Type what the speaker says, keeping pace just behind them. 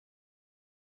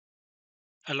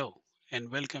Hello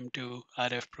and welcome to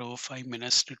RFPro 5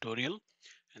 minutes tutorial.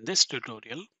 In this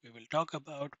tutorial, we will talk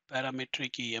about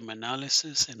parametric EM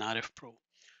analysis in RFPro.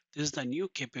 This is the new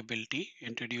capability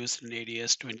introduced in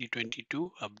ADS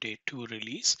 2022 Update 2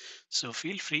 release. So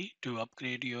feel free to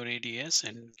upgrade your ADS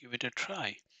and give it a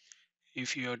try.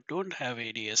 If you don't have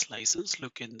ADS license,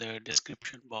 look in the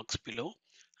description box below.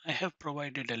 I have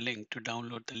provided a link to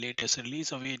download the latest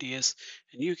release of ADS,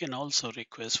 and you can also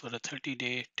request for a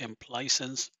 30-day temp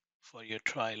license for your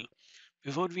trial.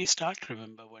 Before we start,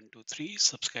 remember 123,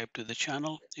 subscribe to the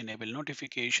channel, enable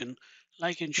notification,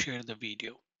 like and share the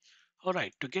video. All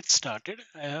right, to get started,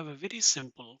 I have a very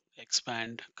simple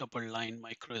expand couple line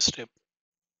microstrip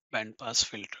bandpass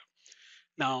filter.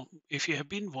 Now, if you have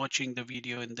been watching the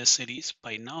video in this series,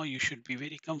 by now you should be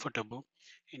very comfortable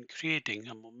in creating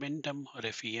a momentum or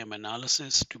FEM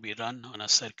analysis to be run on a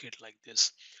circuit like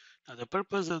this. Now, the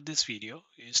purpose of this video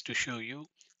is to show you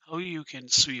how you can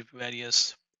sweep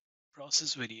various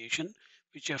process variation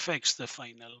which affects the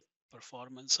final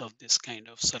performance of this kind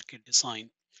of circuit design.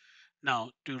 Now,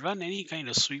 to run any kind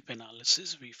of sweep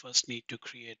analysis, we first need to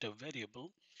create a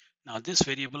variable. Now, this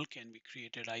variable can be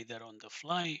created either on the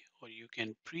fly or you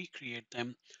can pre-create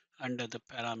them under the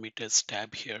parameters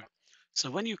tab here. So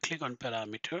when you click on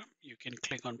parameter, you can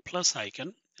click on plus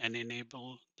icon and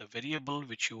enable the variable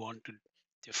which you want to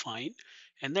define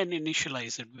and then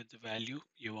initialize it with the value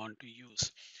you want to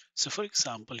use. So for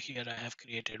example, here I have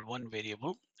created one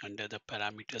variable under the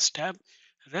parameters tab.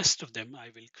 Rest of them I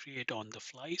will create on the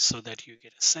fly so that you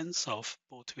get a sense of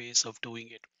both ways of doing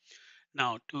it.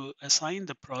 Now to assign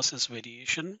the process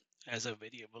variation as a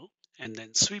variable and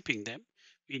then sweeping them,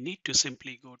 we need to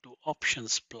simply go to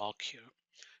options block here.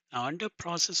 Now under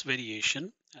process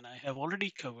variation, and I have already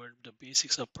covered the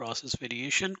basics of process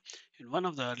variation in one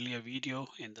of the earlier video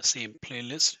in the same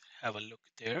playlist. Have a look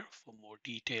there for more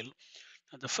detail.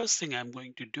 Now the first thing I'm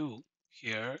going to do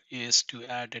here is to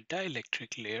add a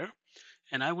dielectric layer,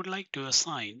 and I would like to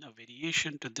assign a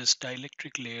variation to this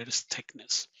dielectric layer's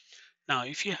thickness. Now,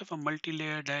 if you have a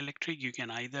multi-layer dielectric, you can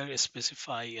either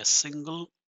specify a single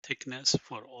thickness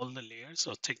for all the layers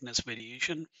or thickness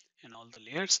variation in all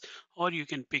the layers, or you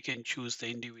can pick and choose the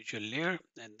individual layer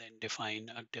and then define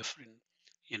a different,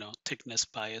 thickness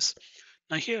bias.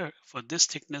 Now here for this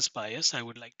thickness bias, I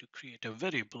would like to create a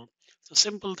variable. The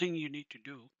simple thing you need to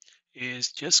do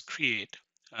is just create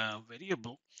a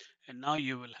variable, and now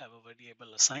you will have a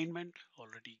variable assignment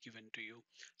already given to you.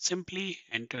 Simply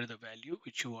enter the value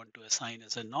which you want to assign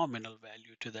as a nominal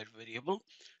value to that variable.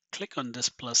 Click on this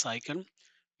plus icon.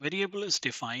 Variable is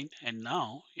defined and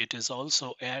now it is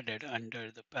also added under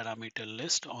the parameter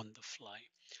list on the fly.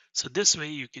 So this way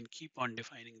you can keep on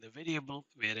defining the variable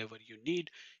wherever you need.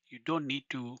 You don't need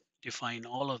to define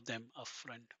all of them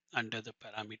upfront under the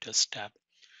parameters tab.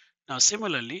 Now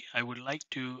similarly, I would like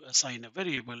to assign a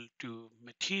variable to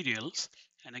materials.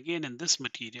 And again, in this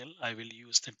material, I will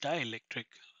use the dielectric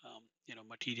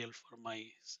material for my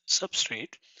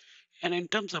substrate. And in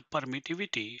terms of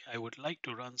permittivity, I would like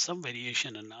to run some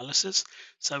variation analysis.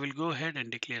 So I will go ahead and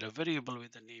declare a variable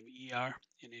with the name ER,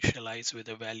 initialize with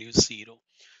the value 0.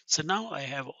 So now I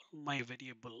have all my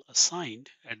variable assigned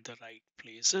at the right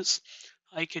places.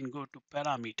 I can go to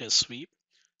parameter sweep,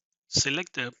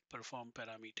 select the perform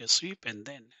parameter sweep, and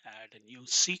then add a new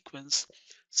sequence.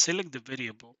 Select the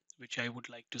variable which I would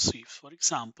like to sweep. For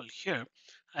example, here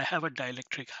I have a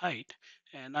dielectric height,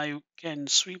 and I can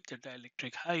sweep the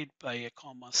dielectric height by a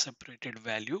comma separated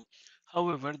value.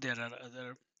 However, there are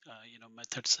other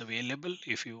methods available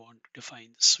if you want to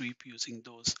define the sweep using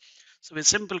those. So with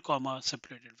simple comma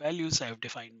separated values, I have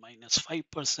defined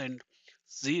 -5%,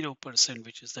 0%,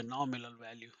 which is the nominal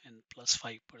value, and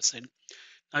 +5%.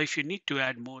 Now, if you need to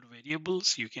add more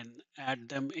variables, you can add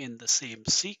them in the same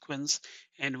sequence.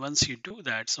 And once you do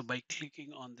that, so by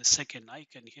clicking on the second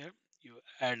icon here, you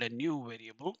add a new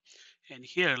variable. And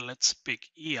here, let's pick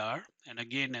ER. And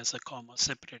again, as a comma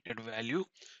separated value,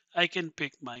 I can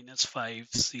pick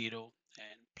 -5, 0,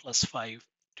 and +5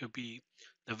 to be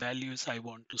the values I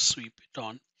want to sweep it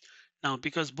on. Now,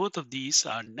 because both of these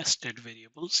are nested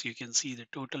variables, you can see the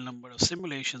total number of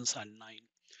simulations are 9.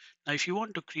 Now, if you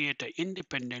want to create an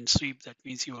independent sweep, that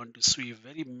means you want to sweep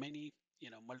very many,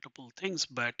 multiple things,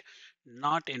 but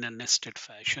not in a nested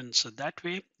fashion. So that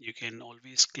way you can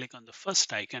always click on the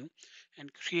first icon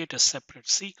and create a separate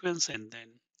sequence and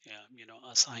then,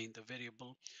 assign the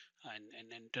variable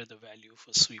and enter the value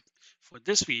for sweep. For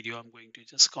this video, I'm going to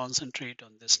just concentrate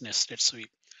on this nested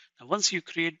sweep. Now, once you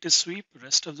create the sweep,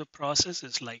 rest of the process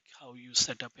is like how you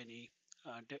set up any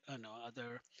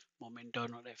other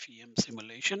momentum or FEM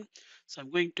simulation. So I'm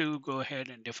going to go ahead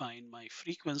and define my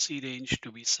frequency range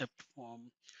to be set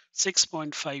from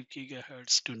 6.5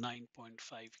 gigahertz to 9.5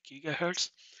 gigahertz.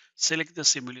 Select the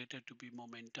simulator to be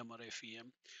momentum or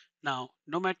FEM. Now,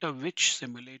 no matter which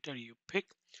simulator you pick,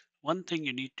 one thing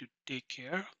you need to take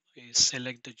care is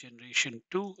select the generation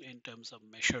 2 in terms of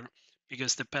measure,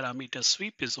 because the parameter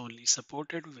sweep is only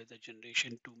supported with the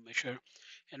generation 2 measure.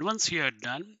 And once you are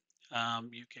done,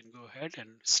 you can go ahead and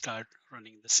start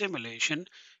running the simulation.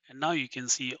 And now you can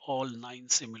see all 9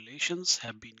 simulations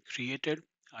have been created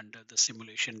under the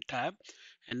simulation tab.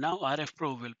 And now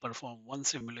RFPro will perform one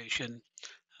simulation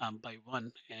by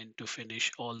one and to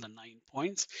finish all the 9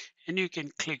 points. And you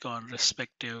can click on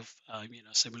respective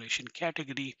simulation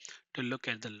category to look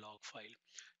at the log file.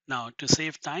 Now, to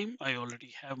save time, I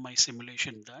already have my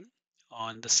simulation done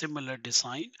on the similar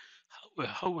design.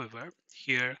 However,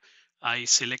 here I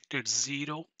selected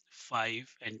 0,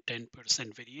 5, and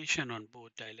 10% variation on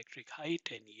both dielectric height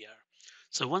and ER.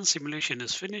 So once simulation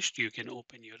is finished, you can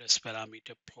open your S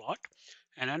parameter plot.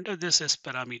 And under this S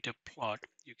parameter plot,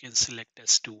 you can select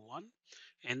S21,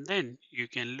 and then you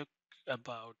can look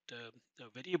about the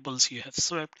variables you have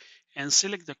swept and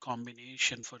select the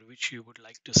combination for which you would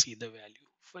like to see the value.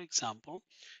 For example,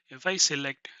 if I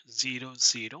select 0,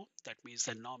 0, that means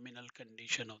the nominal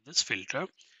condition of this filter.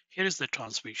 Here is the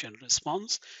transmission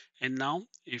response. And now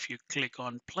if you click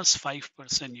on plus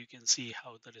 5%, you can see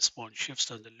how the response shifts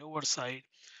on the lower side,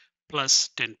 plus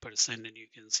 10%, and you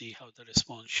can see how the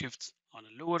response shifts on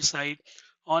a lower side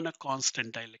on a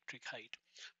constant dielectric height.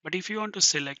 But if you want to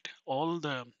select all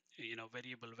the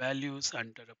variable values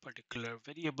under a particular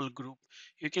variable group,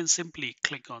 you can simply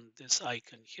click on this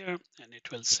icon here and it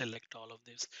will select all of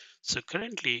this. So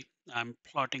currently I'm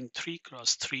plotting 3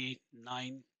 cross 3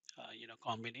 9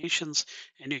 combinations,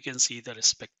 and you can see the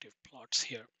respective plots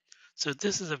here. So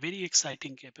this is a very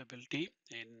exciting capability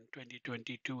in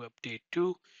 2022 update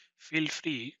 2. Feel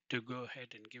free to go ahead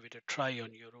and give it a try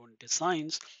on your own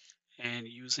designs and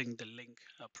using the link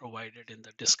provided in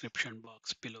the description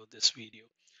box below this video.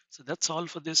 So that's all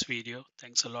for this video.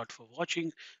 Thanks a lot for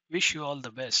watching. Wish you all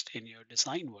the best in your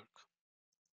design work.